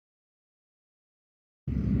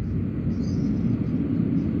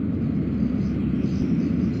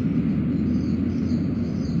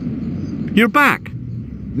You're back.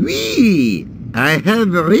 Oui, I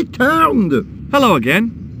have returned. Hello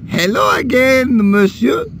again. Hello again,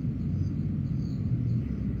 monsieur.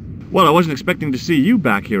 Well, I wasn't expecting to see you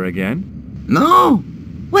back here again. No?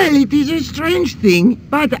 Well, it is a strange thing,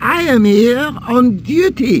 but I am here on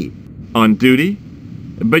duty. On duty?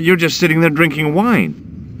 But you're just sitting there drinking wine.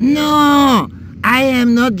 No, I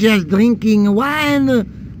am not just drinking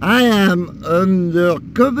wine. I am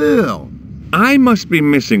undercover. I must be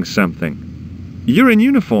missing something. You're in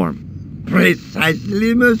uniform.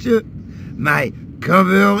 Precisely, monsieur. My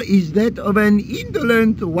cover is that of an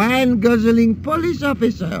indolent, wine-guzzling police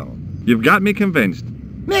officer. You've got me convinced.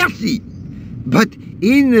 Merci. But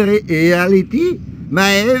in reality,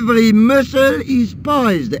 my every muscle is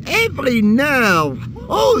poised, every nerve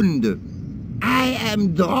honed. I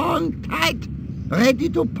am drawn tight, ready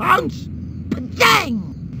to pounce. Pazang!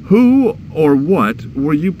 Who or what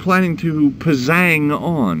were you planning to pizzang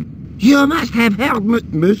on? You must have heard,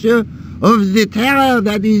 monsieur, of the terror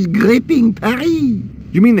that is gripping Paris.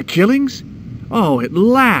 You mean the killings? Oh, at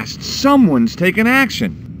last, someone's taken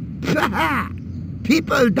action.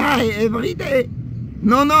 People die every day.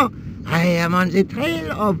 No, I am on the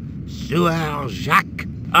trail of Sewer Jacques.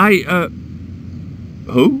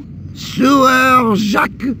 Who? Sewer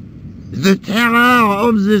Jacques, the terror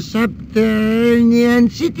of the subterranean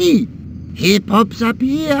city. He pops up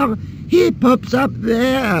here, he pops up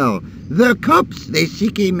there. The cops, they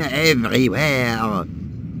seek him everywhere.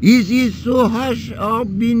 Is he so hush or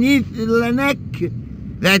beneath the neck?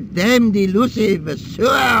 That damned elusive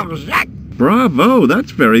Sewer Jacques. Bravo,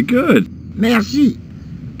 that's very good. Merci.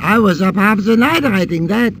 I was up half the night writing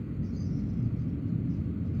that.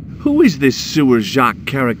 Who is this Sewer Jacques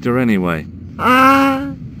character anyway?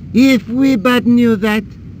 Ah, if we but knew that,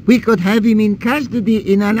 we could have him in custody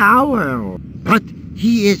in an hour. But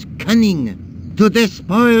he is cunning. To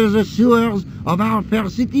despoil the sewers of our fair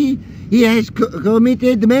city, he has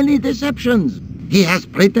committed many deceptions. He has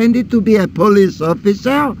pretended to be a police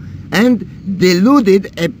officer and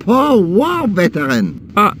deluded a poor war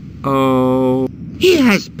veteran. Uh-oh. He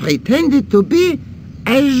has pretended to be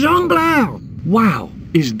a jongleur. Wow,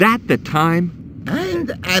 is that the time?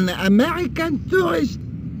 And an American tourist.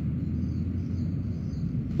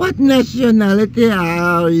 What nationality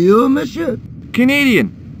are you, monsieur?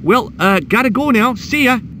 Canadian. Well, gotta go now. See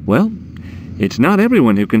ya. Well, it's not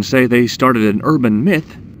everyone who can say they started an urban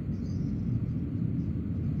myth.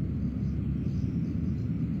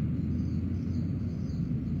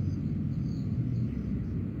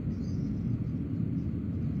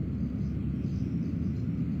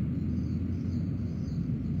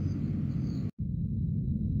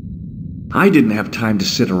 I didn't have time to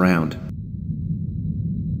sit around.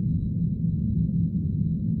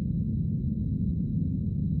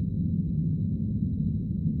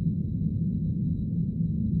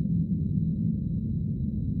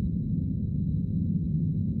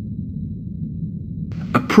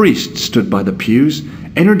 A priest stood by the pews,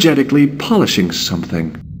 energetically polishing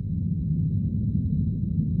something.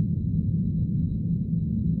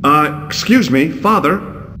 Excuse me, Father?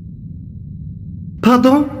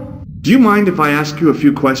 Pardon? Do you mind if I ask you a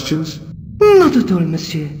few questions? Not at all,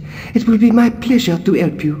 monsieur. It will be my pleasure to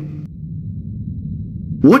help you.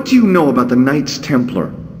 What do you know about the Knights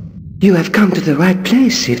Templar? You have come to the right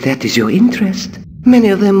place, if that is your interest. Many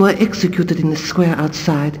of them were executed in the square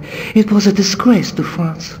outside. It was a disgrace to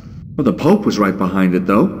France. Well, the Pope was right behind it,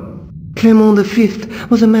 though. Clement V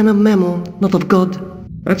was a man of mammon, not of God.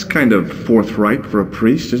 That's kind of forthright for a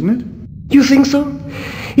priest, isn't it? You think so?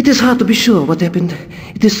 It is hard to be sure what happened.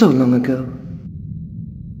 It is so long ago.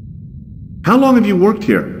 How long have you worked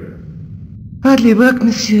here? Hardly work,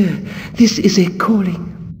 monsieur. This is a calling.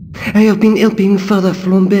 I have been helping Father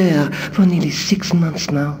Flambert for nearly 6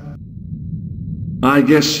 months now. I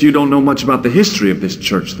guess you don't know much about the history of this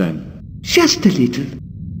church, then. Just a little.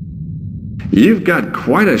 You've got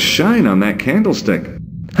quite a shine on that candlestick.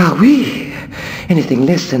 Ah, oui. Anything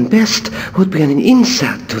less than best would be an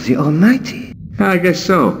insult to the Almighty. I guess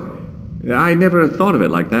so. I never thought of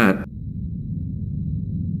it like that.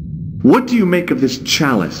 What do you make of this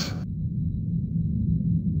chalice?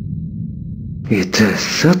 It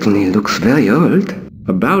certainly looks very old.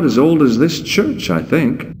 About as old as this church, I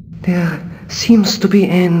think. There seems to be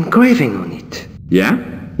an engraving on it. Yeah?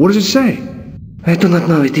 What does it say? I do not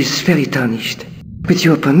know. It is very tarnished. With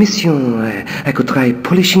your permission, I could try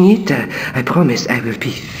polishing it. I promise I will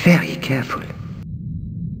be very careful.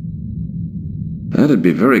 That'd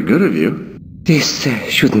be very good of you. This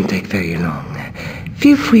shouldn't take very long.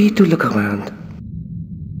 Feel free to look around.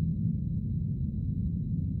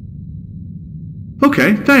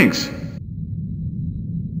 Okay, thanks.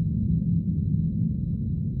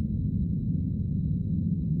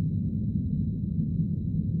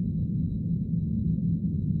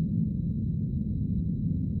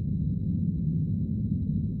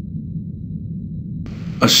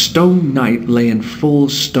 A stone knight lay in full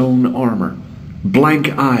stone armor, blank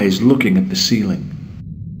eyes looking at the ceiling.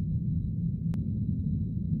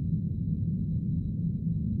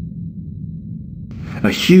 A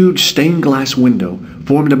huge stained glass window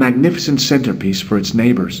formed a magnificent centerpiece for its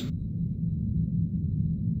neighbors.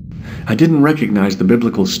 I didn't recognize the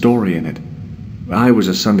biblical story in it. I was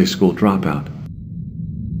a Sunday school dropout.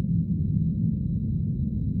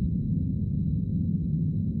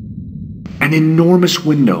 An enormous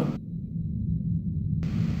window.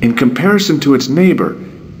 In comparison to its neighbor,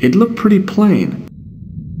 it looked pretty plain.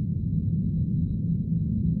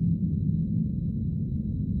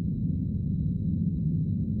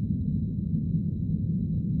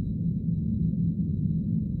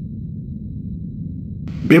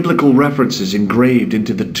 Biblical references engraved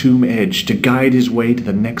into the tomb edge to guide his way to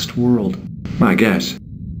the next world, I guess.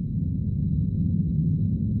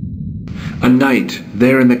 A knight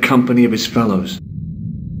there in the company of his fellows.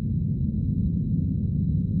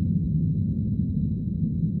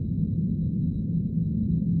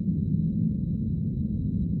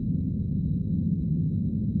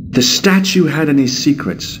 The statue had any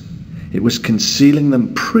secrets. It was concealing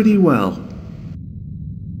them pretty well.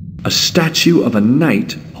 A statue of a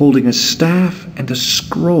knight holding a staff and a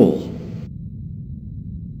scroll.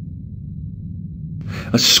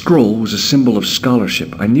 A scroll was a symbol of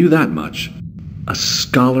scholarship. I knew that much. A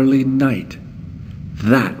scholarly knight.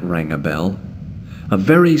 That rang a bell. A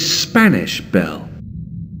very Spanish bell.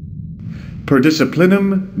 Per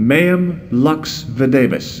disciplinum meum lux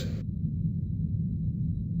videbis.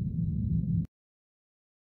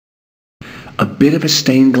 A bit of a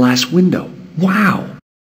stained glass window. Wow!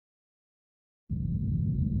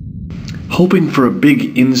 Hoping for a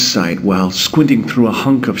big insight while squinting through a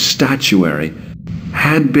hunk of statuary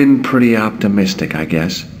had been pretty optimistic, I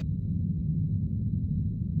guess.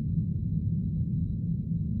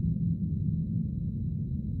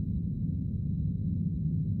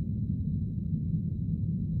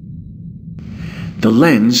 The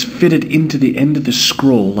lens fitted into the end of the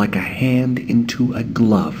scroll like a hand into a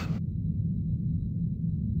glove.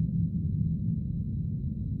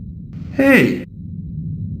 Hey!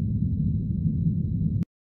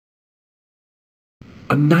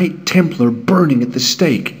 A Knight Templar burning at the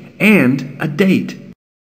stake, and a date.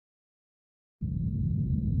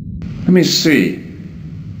 Let me see.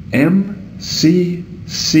 MCCCXIV.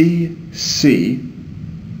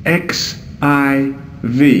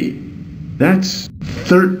 That's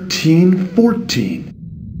 1314.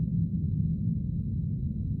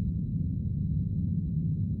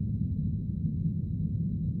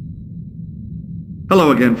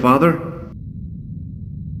 Hello again, Father.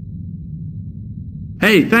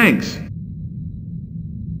 Hey, thanks.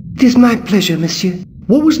 It is my pleasure, monsieur.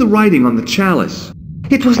 What was the writing on the chalice?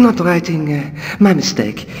 It was not writing, my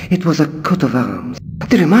mistake. It was a coat of arms.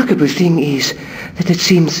 The remarkable thing is that it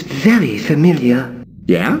seems very familiar.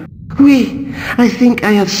 Yeah? Oui, I think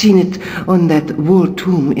I have seen it on that wall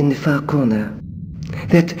tomb in the far corner.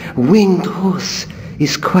 That winged horse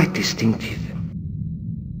is quite distinctive.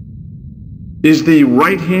 Is the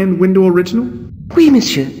right-hand window original? Oui,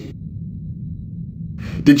 monsieur.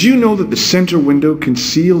 Did you know that the center window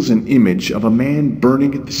conceals an image of a man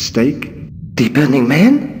burning at the stake? The burning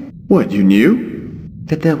man? What, you knew?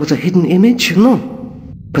 That there was a hidden image? No.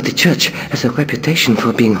 But the church has a reputation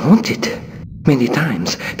for being haunted. Many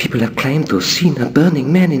times, people have claimed to have seen a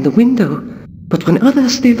burning man in the window. But when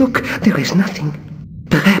others they look, there is nothing.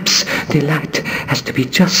 Perhaps the light has to be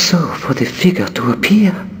just so for the figure to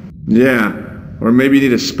appear. Yeah, or maybe you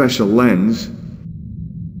need a special lens.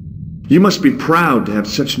 You must be proud to have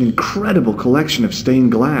such an incredible collection of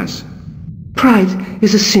stained glass. Pride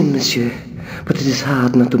is a sin, monsieur, but it is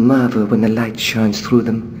hard not to marvel when the light shines through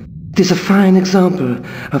them. It is a fine example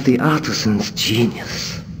of the artisan's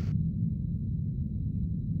genius.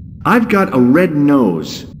 I've got a red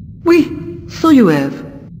nose. Oui, so you have.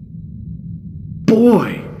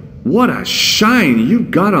 Boy, what a shine you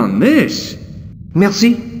got on this.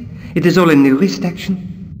 Merci. It is all in the wrist action.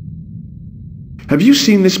 Have you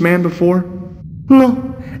seen this man before?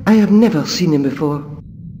 No, I have never seen him before.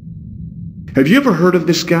 Have you ever heard of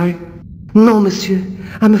this guy? No, monsieur.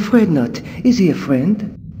 I'm afraid not. Is he a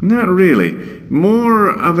friend? Not really. More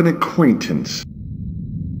of an acquaintance.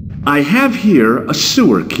 I have here a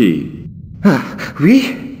sewer key. Ah,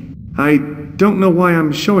 oui? I don't know why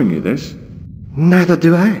I'm showing you this. Neither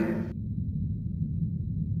do I.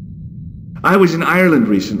 I was in Ireland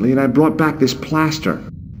recently and I brought back this plaster.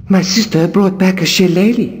 My sister brought back a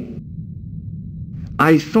shillelagh.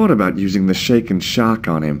 I thought about using the shake and shock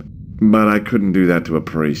on him, but I couldn't do that to a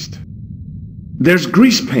priest. There's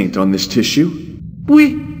grease paint on this tissue.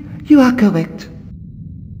 Oui, you are correct.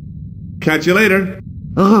 Catch you later.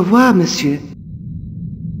 Au revoir, monsieur.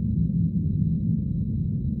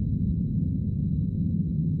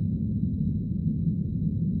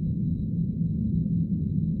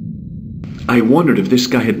 I wondered if this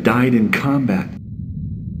guy had died in combat.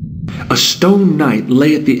 A stone knight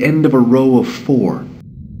lay at the end of a row of 4.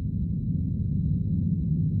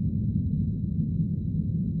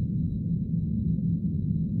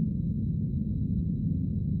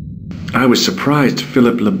 I was surprised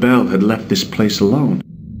Philip le Bel had left this place alone.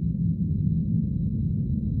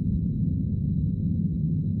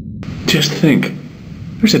 Just think,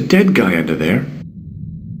 there's a dead guy under there.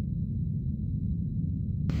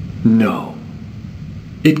 No,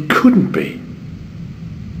 it couldn't be.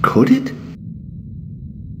 Could it?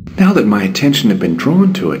 Now that my attention had been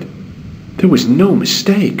drawn to it, there was no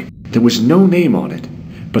mistake. There was no name on it,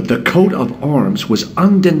 but the coat of arms was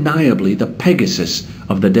undeniably the Pegasus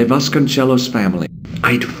of the de Vasconcelos family.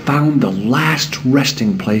 I'd found the last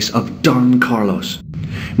resting place of Don Carlos.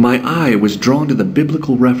 My eye was drawn to the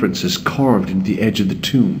biblical references carved into the edge of the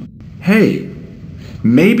tomb. Hey,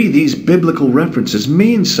 maybe these biblical references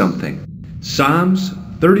mean something. Psalms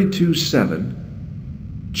 32:7,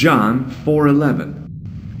 John 4:11,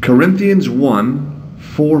 Corinthians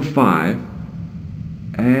 1:4-5,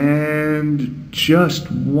 and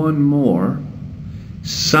just one more,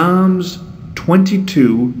 Psalms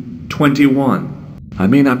 22:21. I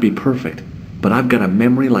may not be perfect, but I've got a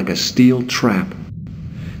memory like a steel trap.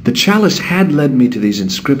 The chalice had led me to these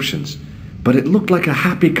inscriptions, but it looked like a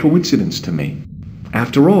happy coincidence to me.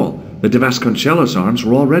 After all, the de Vasconcelos arms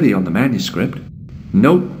were already on the manuscript.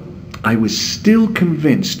 Nope, I was still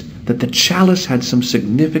convinced that the chalice had some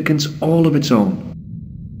significance all of its own.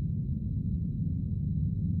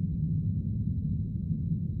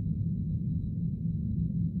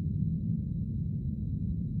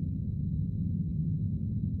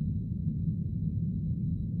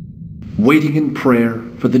 Waiting in prayer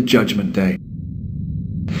for the judgment day.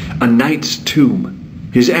 A knight's tomb,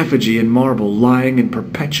 his effigy in marble lying in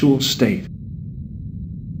perpetual state.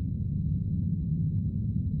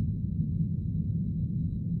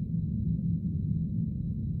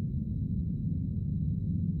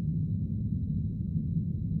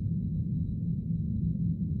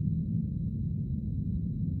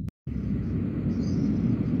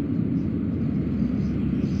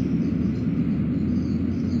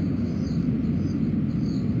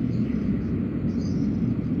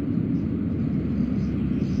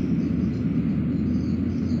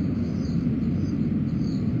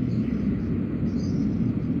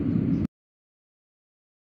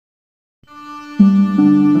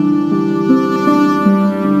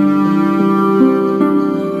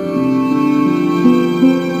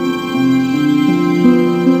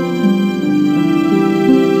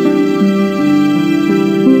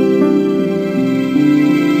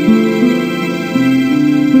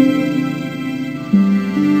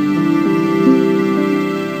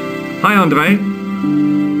 Hi, André.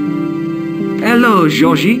 Hello,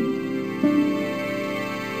 Georgie.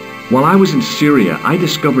 While I was in Syria, I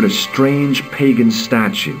discovered a strange pagan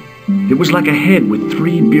statue. It was like a head with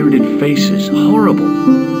 3 bearded faces. Horrible.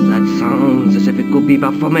 That sounds as if it could be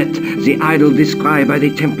Baphomet, the idol described by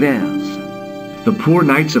the Templars. The poor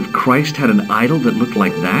Knights of Christ had an idol that looked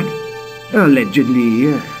like that?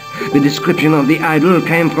 Allegedly. The description of the idol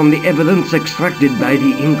came from the evidence extracted by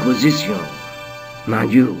the Inquisition.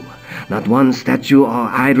 Mind you, not one statue or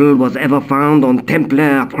idol was ever found on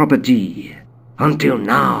Templar property. Until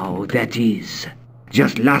now, that is.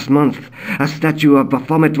 Just last month, a statue of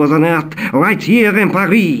Baphomet was unearthed right here in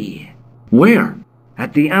Paris. Where?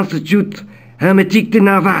 At the Institut Hermétique de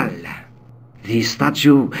Naval. The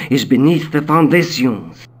statue is beneath the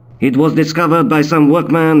foundations. It was discovered by some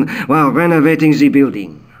workmen while renovating the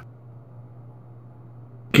building.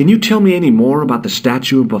 Can you tell me any more about the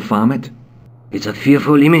statue of Baphomet? It's a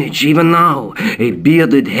fearful image, even now, a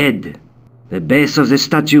bearded head. The base of the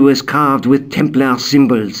statue is carved with Templar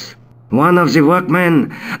symbols. One of the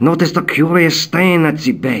workmen noticed a curious stain at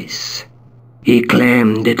the base. He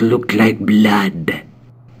claimed it looked like blood.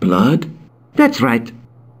 Blood? That's right.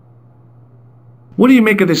 What do you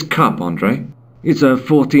make of this cup, André? It's a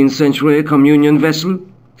 14th century communion vessel.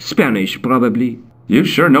 Spanish, probably. You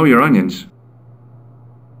sure know your onions.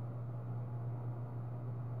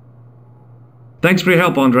 Thanks for your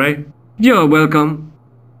help, André. You're welcome.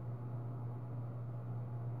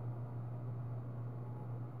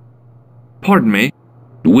 Pardon me.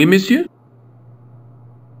 Oui, monsieur?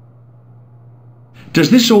 Does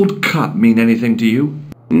this old cup mean anything to you?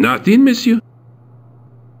 Nothing, monsieur.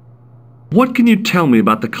 What can you tell me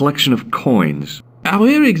about the collection of coins? A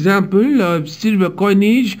rare example of silver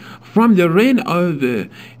coinage from the reign of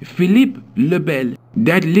Philippe le Bel.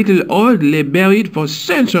 That little ore lay buried for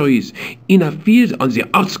centuries in a field on the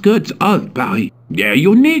outskirts of Paris. They're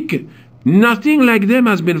unique. Nothing like them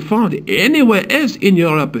has been found anywhere else in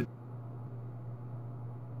Europe.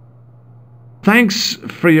 Thanks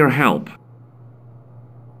for your help.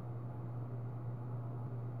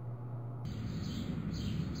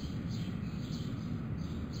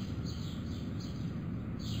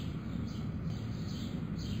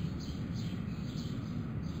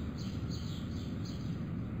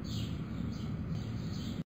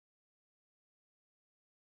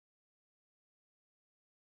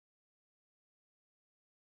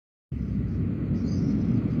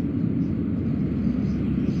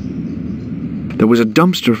 There was a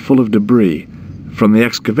dumpster full of debris, from the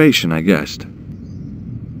excavation, I guessed.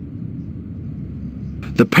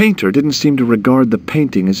 The painter didn't seem to regard the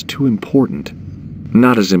painting as too important.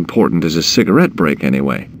 Not as important as a cigarette break,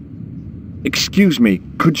 anyway. Excuse me,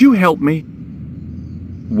 could you help me?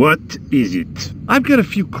 What is it? I've got a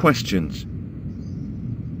few questions.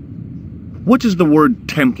 What does the word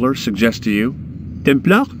Templar suggest to you?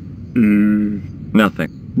 Templar?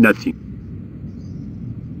 Nothing. Nothing.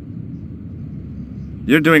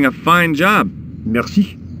 You're doing a fine job.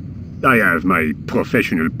 Merci. I have my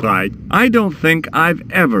professional pride. I don't think I've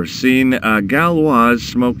ever seen a Gauloise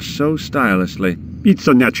smoked so stylishly. It's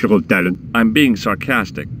a natural talent. I'm being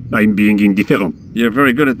sarcastic. I'm being indifferent. You're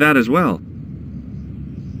very good at that as well.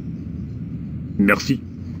 Merci.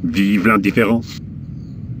 Vive l'indifférence.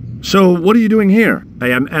 So, what are you doing here? I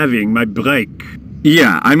am having my break.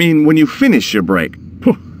 Yeah, I mean when you finish your break.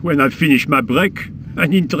 When I finish my break?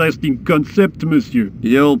 An interesting concept, monsieur.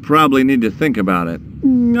 You'll probably need to think about it.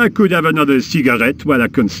 I could have another cigarette while I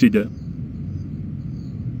consider.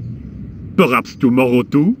 Perhaps tomorrow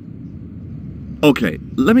too? Okay,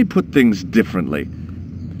 let me put things differently.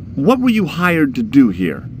 What were you hired to do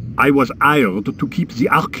here? I was hired to keep the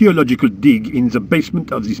archaeological dig in the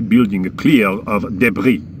basement of this building clear of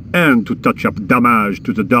debris, and to touch up damage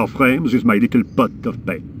to the door frames with my little pot of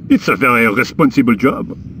paint. It's a very responsible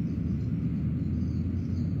job.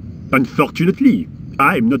 Unfortunately,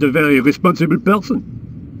 I'm not a very responsible person.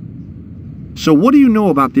 So what do you know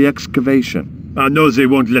about the excavation? I know they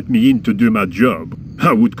won't let me in to do my job.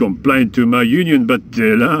 I would complain to my union, but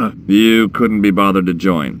You couldn't be bothered to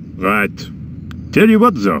join. Right. Tell you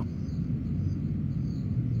what, though.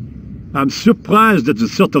 I'm surprised at the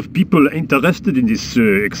sort of people interested in this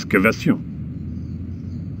excavation.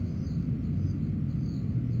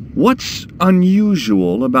 What's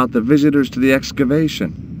unusual about the visitors to the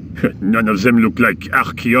excavation? None of them look like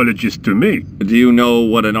archaeologists to me. Do you know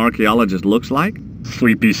what an archaeologist looks like?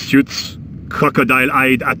 Three-piece suits,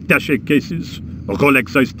 crocodile-eyed attaché cases,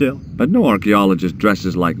 Rolex oyster. But no archaeologist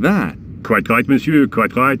dresses like that. Quite right, monsieur,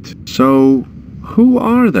 quite right. So, who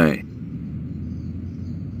are they?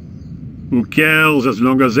 Who cares as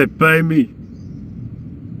long as they pay me?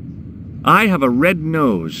 I have a red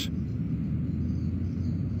nose.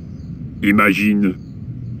 Imagine.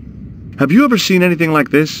 Have you ever seen anything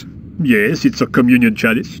like this? Yes, it's a communion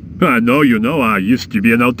chalice. I know, you know, I used to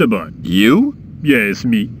be an altar boy. You? Yes,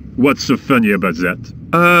 me. What's so funny about that?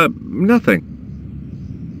 Nothing.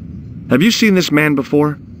 Have you seen this man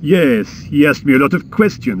before? Yes, he asked me a lot of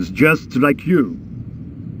questions, just like you.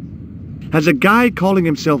 Has a guy calling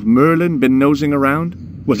himself Merlin been nosing around?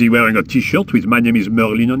 Was he wearing a t-shirt with "My name is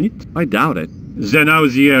Merlin" on it? I doubt it. Then how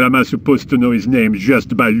the hell am I supposed to know his name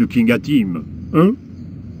just by looking at him? Huh?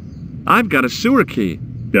 I've got a sewer key.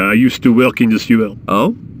 I used to work in the sewer.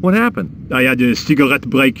 Oh? What happened? I had a cigarette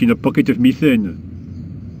break in a pocket of methane.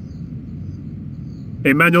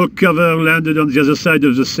 A manhole cover landed on the other side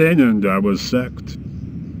of the Seine and I was sacked.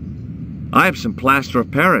 I have some plaster of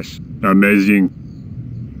Paris. Amazing.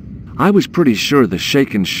 I was pretty sure the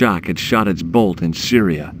shaken shock had shot its bolt in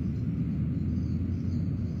Syria.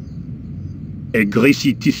 A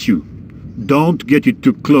greasy tissue. Don't get it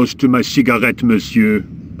too close to my cigarette, monsieur,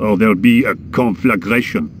 or there'll be a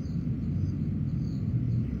conflagration.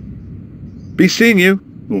 Be seeing you.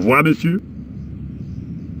 Au revoir, monsieur.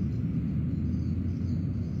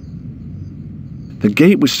 The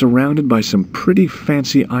gate was surrounded by some pretty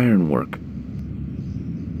fancy ironwork.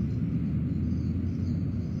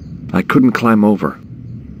 I couldn't climb over.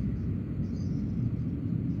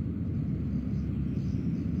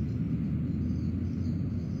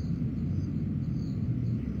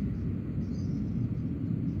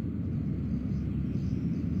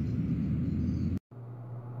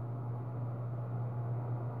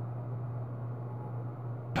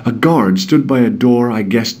 A guard stood by a door I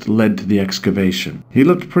guessed led to the excavation. He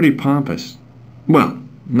looked pretty pompous. Well,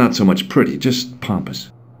 not so much pretty, just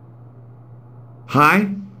pompous. Hi?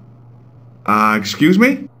 Excuse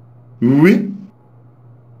me? Oui?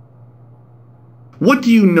 What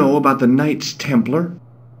do you know about the Knights Templar?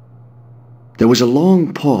 There was a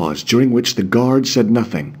long pause during which the guard said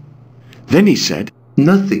nothing. Then he said,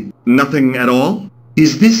 Nothing. Nothing at all?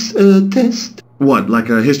 Is this a test? What, like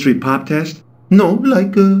a history pop test? No,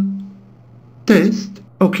 like a test.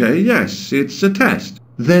 Okay, yes, it's a test.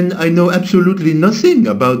 Then I know absolutely nothing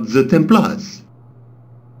about the Templars.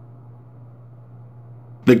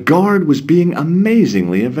 The guard was being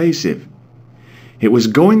amazingly evasive. It was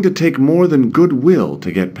going to take more than goodwill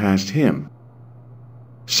to get past him.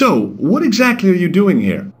 So, what exactly are you doing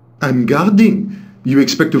here? I'm guarding. You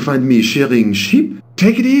expect to find me shearing sheep?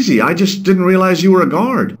 Take it easy, I just didn't realize you were a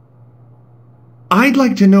guard. I'd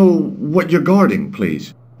like to know what you're guarding,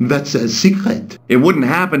 please. That's a secret. It wouldn't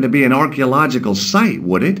happen to be an archaeological site,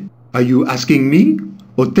 would it? Are you asking me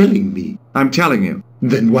or telling me? I'm telling you.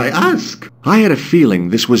 Then why ask? I had a feeling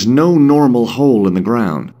this was no normal hole in the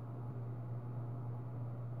ground.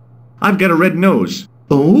 I've got a red nose.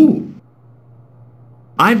 Oh.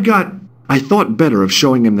 I thought better of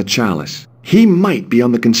showing him the chalice. He might be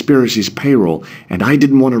on the conspiracy's payroll, and I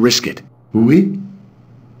didn't want to risk it. Oui?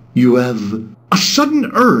 You have... A sudden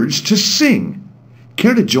urge to sing.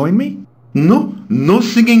 Care to join me? No, no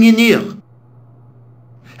singing in here.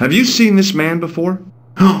 Have you seen this man before?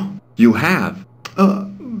 Oh, You have.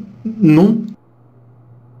 no.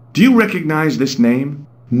 Do you recognize this name?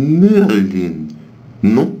 Merlin.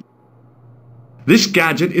 No. This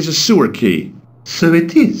gadget is a sewer key. So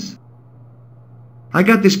it is. I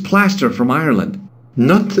got this plaster from Ireland.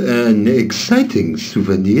 Not an exciting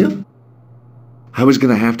souvenir. I was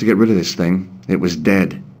going to have to get rid of this thing. It was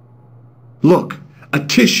dead. Look, a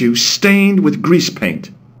tissue stained with grease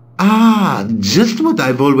paint. Ah, just what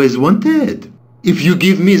I've always wanted. If you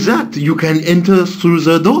give me that, you can enter through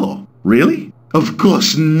the door. Really? Of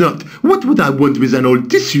course not. What would I want with an old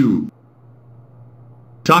tissue?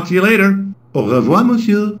 Talk to you later. Au revoir,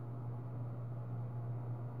 monsieur.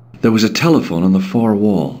 There was a telephone on the far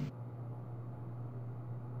wall.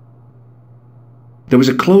 There was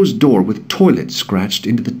a closed door with toilet scratched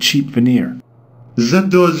into the cheap veneer. That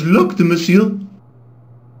door's locked, monsieur.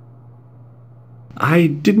 I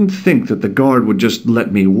didn't think that the guard would just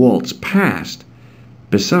let me waltz past.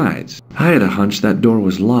 Besides, I had a hunch that door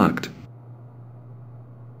was locked.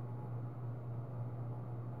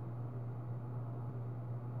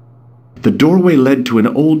 The doorway led to an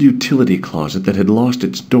old utility closet that had lost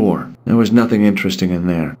its door. There was nothing interesting in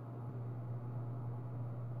there.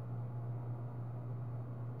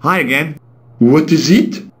 Hi again. What is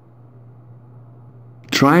it?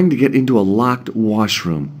 Trying to get into a locked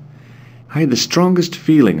washroom. I had the strongest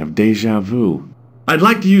feeling of déjà vu. I'd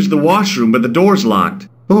like to use the washroom, but the door's locked.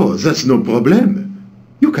 Oh, that's no problem.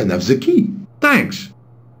 You can have the key. Thanks.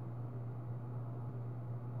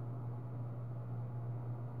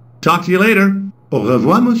 Talk to you later. Au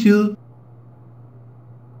revoir, monsieur.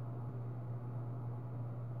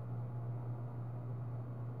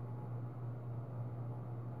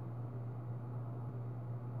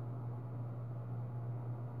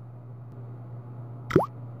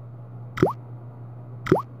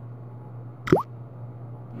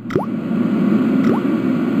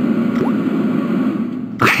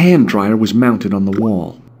 A hand dryer was mounted on the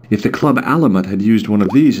wall. If the Club Alamet had used one of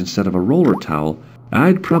these instead of a roller towel,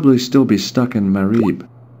 I'd probably still be stuck in Marib.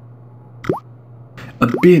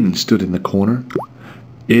 A bin stood in the corner.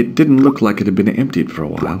 It didn't look like it had been emptied for a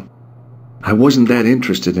while. I wasn't that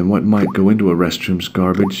interested in what might go into a restroom's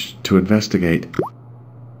garbage to investigate.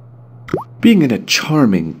 Being in a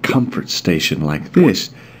charming comfort station like this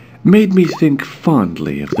made me think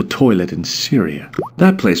fondly of the toilet in Syria.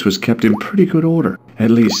 That place was kept in pretty good order. At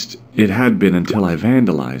least, it had been until I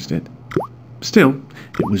vandalized it. Still,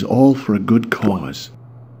 it was all for a good cause.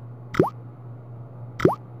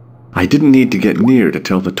 I didn't need to get near to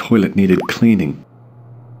tell the toilet needed cleaning.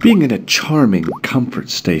 Being in a charming comfort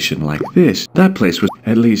station like this, that place was,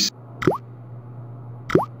 at least...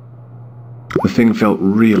 The thing felt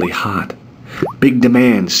really hot. Big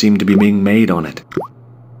demands seemed to be being made on it.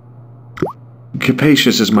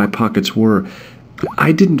 Capacious as my pockets were,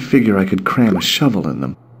 I didn't figure I could cram a shovel in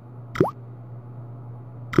them.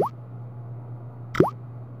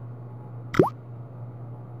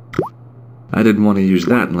 I didn't want to use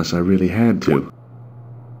that unless I really had to.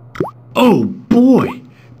 Oh boy!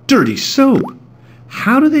 Dirty soap!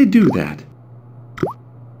 How do they do that?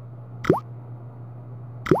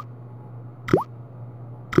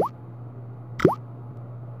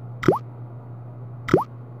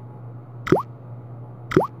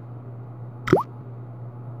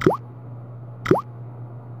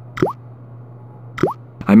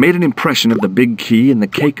 I made an impression of the big key in the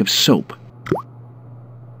cake of soap.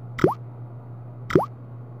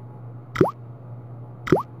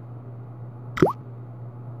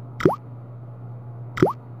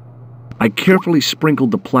 I carefully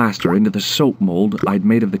sprinkled the plaster into the soap mold I'd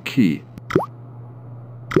made of the key.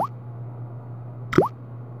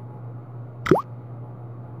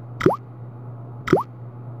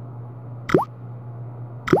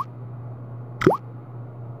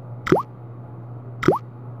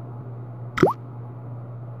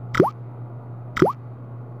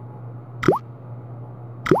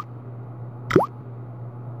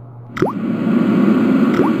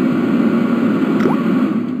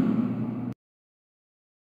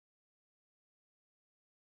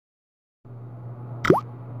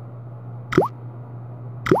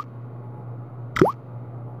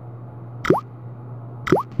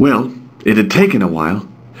 Well, it had taken a while,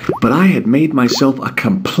 but I had made myself a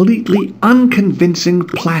completely unconvincing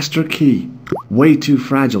plaster key, way too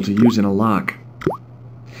fragile to use in a lock.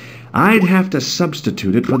 I'd have to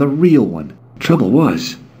substitute it for the real one. Trouble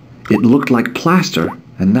was, it looked like plaster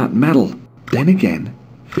and not metal. Then again,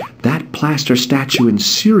 that plaster statue in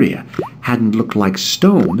Syria hadn't looked like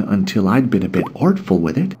stone until I'd been a bit artful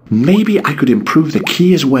with it. Maybe I could improve the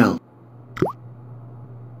key as well.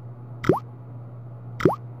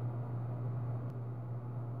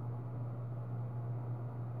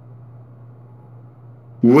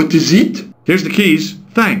 What is it? Here's the keys.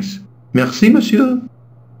 Thanks. Merci, monsieur.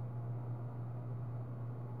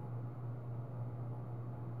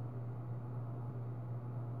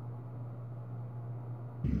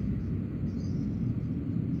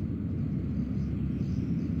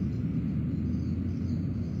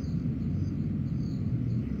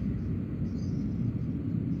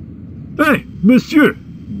 Hey, monsieur!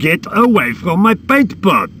 Get away from my paint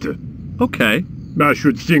pot! Okay. I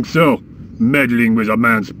should think so. Meddling with a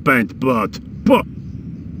man's paint pot. Pah!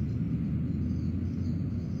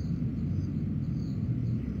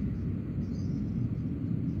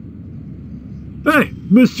 Hey,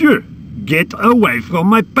 monsieur! Get away from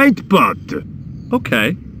my paint pot!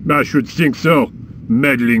 Okay. I should think so.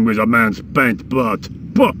 Meddling with a man's paint pot.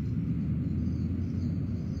 Pah!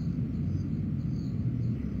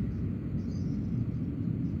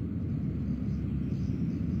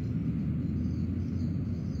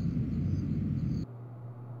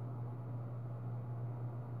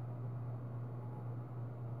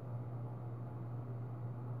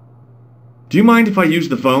 Do you mind if I use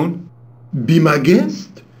the phone? Be my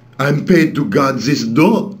guest. I'm paid to guard this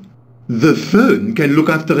door. The phone can look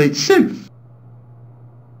after itself.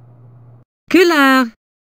 Kular!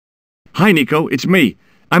 Hi, Nico. It's me.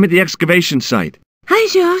 I'm at the excavation site. Hi,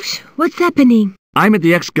 George. What's happening? I'm at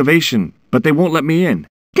the excavation, but they won't let me in.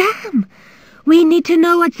 Damn! We need to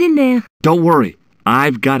know what's in there. Don't worry.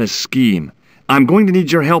 I've got a scheme. I'm going to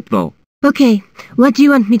need your help, though. Okay, what do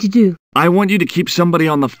you want me to do? I want you to keep somebody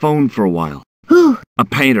on the phone for a while. Who? A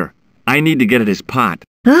painter. I need to get at his pot.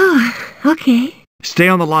 Oh, okay. Stay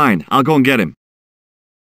on the line. I'll go and get him.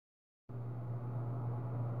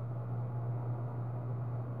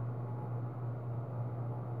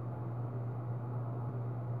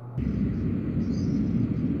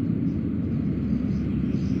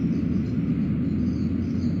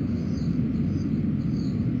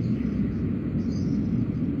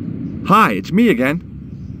 Hi, it's me again.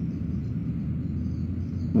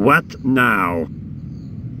 What now?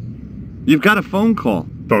 You've got a phone call.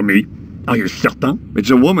 For me? Are you certain? It's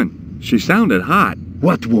a woman. She sounded hot.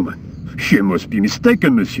 What woman? She must be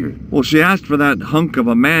mistaken, monsieur. Well, she asked for that hunk of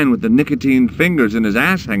a man with the nicotine fingers and his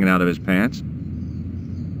ass hanging out of his pants.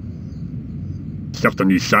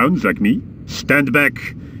 Certainly sounds like me. Stand back.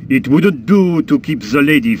 It wouldn't do to keep the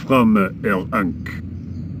lady from her hunk.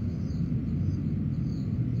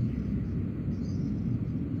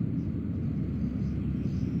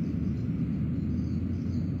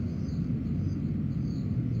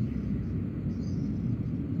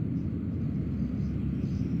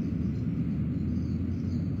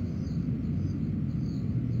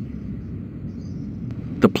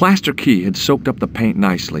 The plaster key had soaked up the paint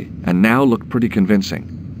nicely, and now looked pretty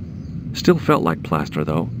convincing. Still felt like plaster,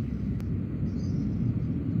 though.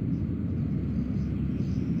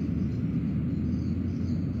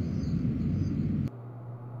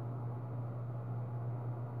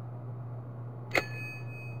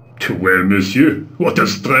 Well, monsieur, what a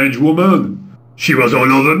strange woman. She was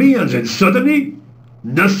all over me, and then suddenly,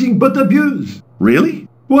 nothing but abuse. Really?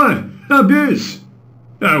 Why, abuse?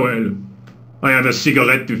 Ah well, I have a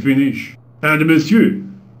cigarette to finish. And monsieur,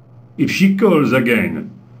 if she calls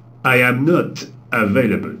again, I am not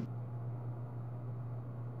available.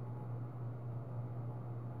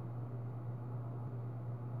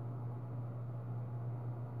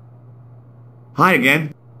 Hi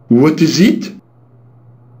again. What is it?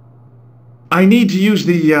 I need to use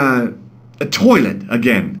the toilet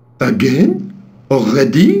again. Again?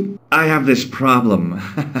 Already? I have this problem.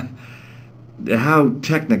 How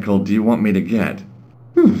technical do you want me to get?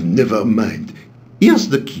 Never mind. Here's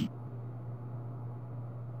the key.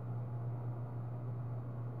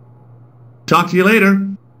 Talk to you later.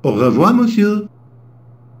 Au revoir, monsieur.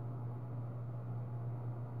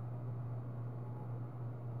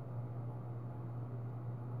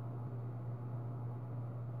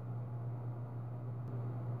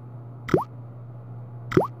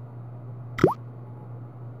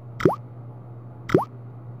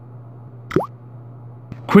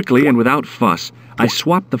 Quickly and without fuss, I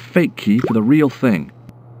swapped the fake key for the real thing.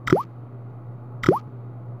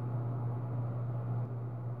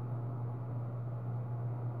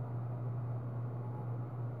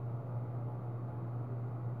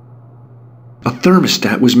 A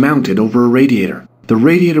thermostat was mounted over a radiator. The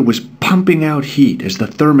radiator was pumping out heat as the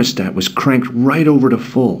thermostat was cranked right over to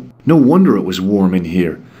full. No wonder it was warm in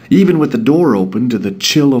here, even with the door open to the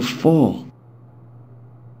chill of fall.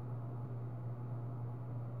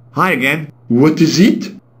 Hi again. What is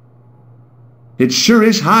it? It sure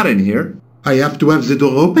is hot in here. I have to have the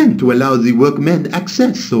door open to allow the workmen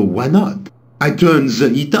access, so why not? I turn the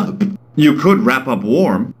heat up. You could wrap up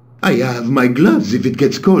warm. I have my gloves if it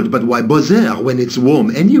gets cold, but why bother when it's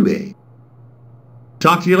warm anyway?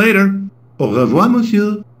 Talk to you later. Au revoir,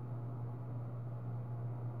 monsieur.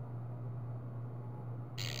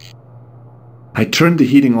 I turned the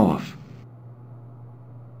heating off.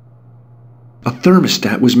 A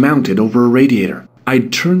thermostat was mounted over a radiator.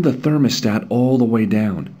 I'd turned the thermostat all the way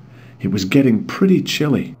down. It was getting pretty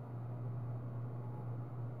chilly.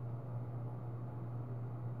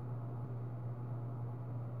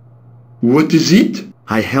 What is it?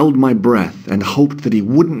 I held my breath and hoped that he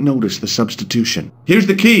wouldn't notice the substitution. Here's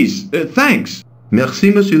the keys. Thanks.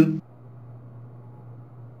 Merci, monsieur.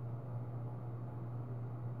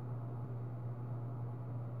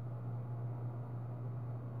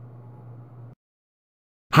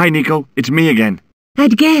 Hi, Nico. It's me again.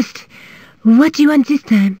 I'd guessed. What do you want this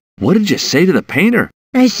time? What did you say to the painter?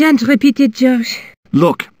 I shan't repeat it, George.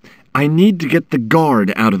 Look, I need to get the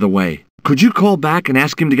guard out of the way. Could you call back and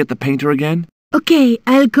ask him to get the painter again? Okay,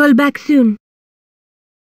 I'll call back soon.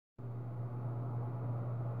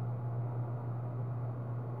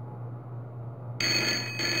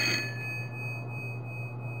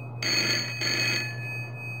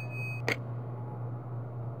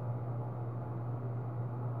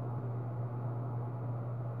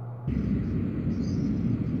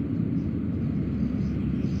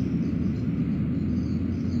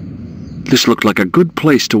 This looked like a good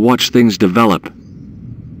place to watch things develop.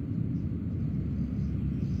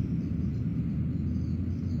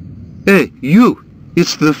 Hey, you!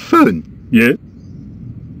 It's the phone. Yeah?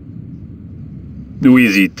 Who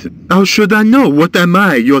is it? How should I know? What am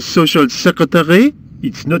I, your social secretary?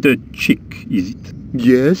 It's not a chick, is it?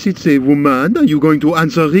 Yes, it's a woman. Are you going to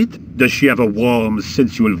answer it? Does she have a warm,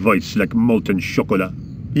 sensual voice like molten chocolate?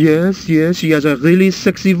 Yes, she has a really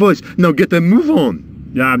sexy voice. Now get a move on.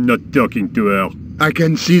 I'm not talking to her. I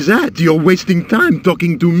can see that. You're wasting time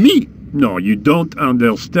talking to me. No, you don't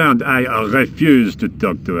understand. I refuse to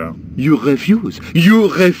talk to her. You refuse.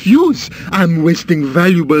 You refuse. I'm wasting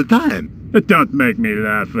valuable time. Don't make me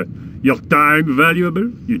laugh. Your time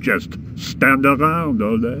valuable? You just stand around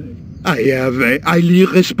all day. I have a highly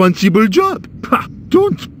responsible job. Pah,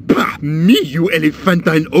 don't pah me, you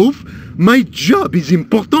elephantine oaf. My job is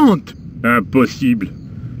important. Impossible.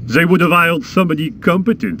 They would have hired somebody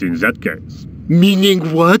competent in that case.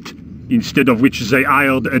 Meaning what? Instead of which they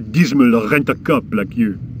hired a dismal rent-a-cop like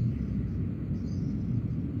you.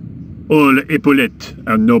 All epaulettes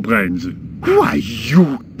and no brains. Why,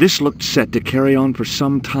 you... This looked set to carry on for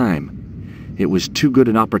some time. It was too good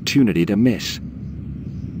an opportunity to miss.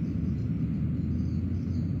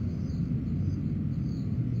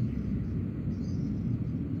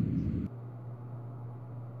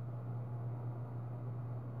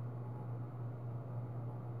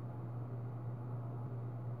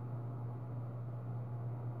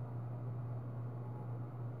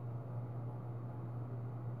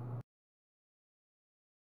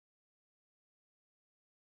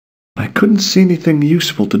 I couldn't see anything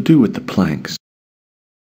useful to do with the planks.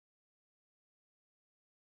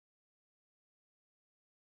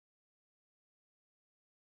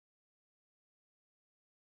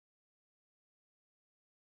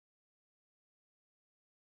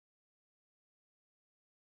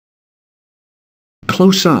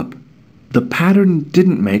 Close up, the pattern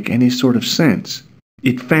didn't make any sort of sense.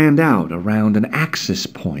 It fanned out around an axis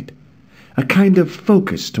point. a kind of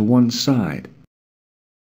focus to one side.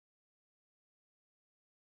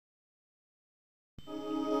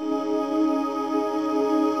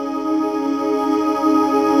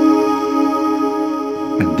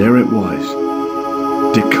 And there it was,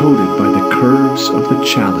 decoded by the curves of the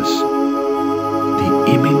chalice, the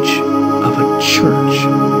image of a church.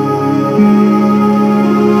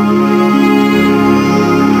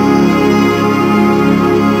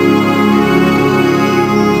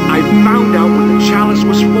 I found out what the chalice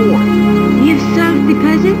was for. You've solved the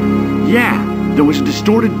puzzle? Yeah, there was a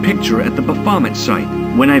distorted picture at the Baphomet site.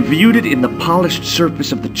 When I viewed it in the polished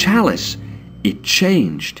surface of the chalice, it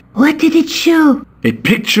changed. What did it show? A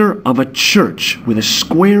picture of a church with a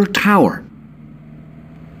square tower.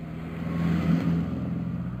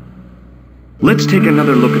 Let's take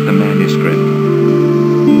another look at the manuscript.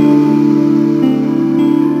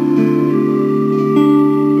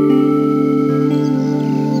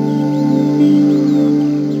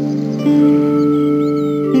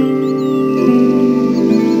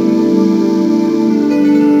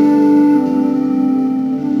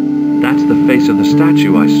 That's the face of the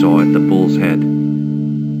statue I saw at the bull's head.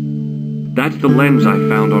 That's the lens I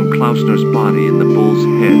found on Klausner's body in the bull's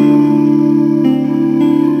head.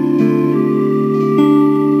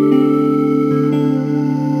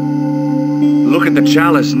 Look at the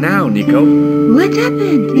chalice now, Nico. What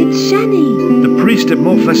happened? It's shiny. The priest at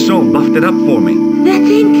Montfaucon buffed it up for me. That's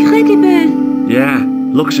incredible. Yeah,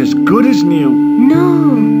 looks as good as new.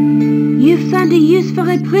 No. You found a use for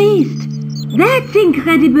a priest. That's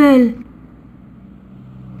incredible.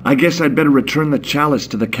 I guess I'd better return the chalice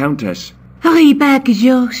to the Countess. Hurry back,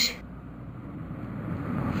 George.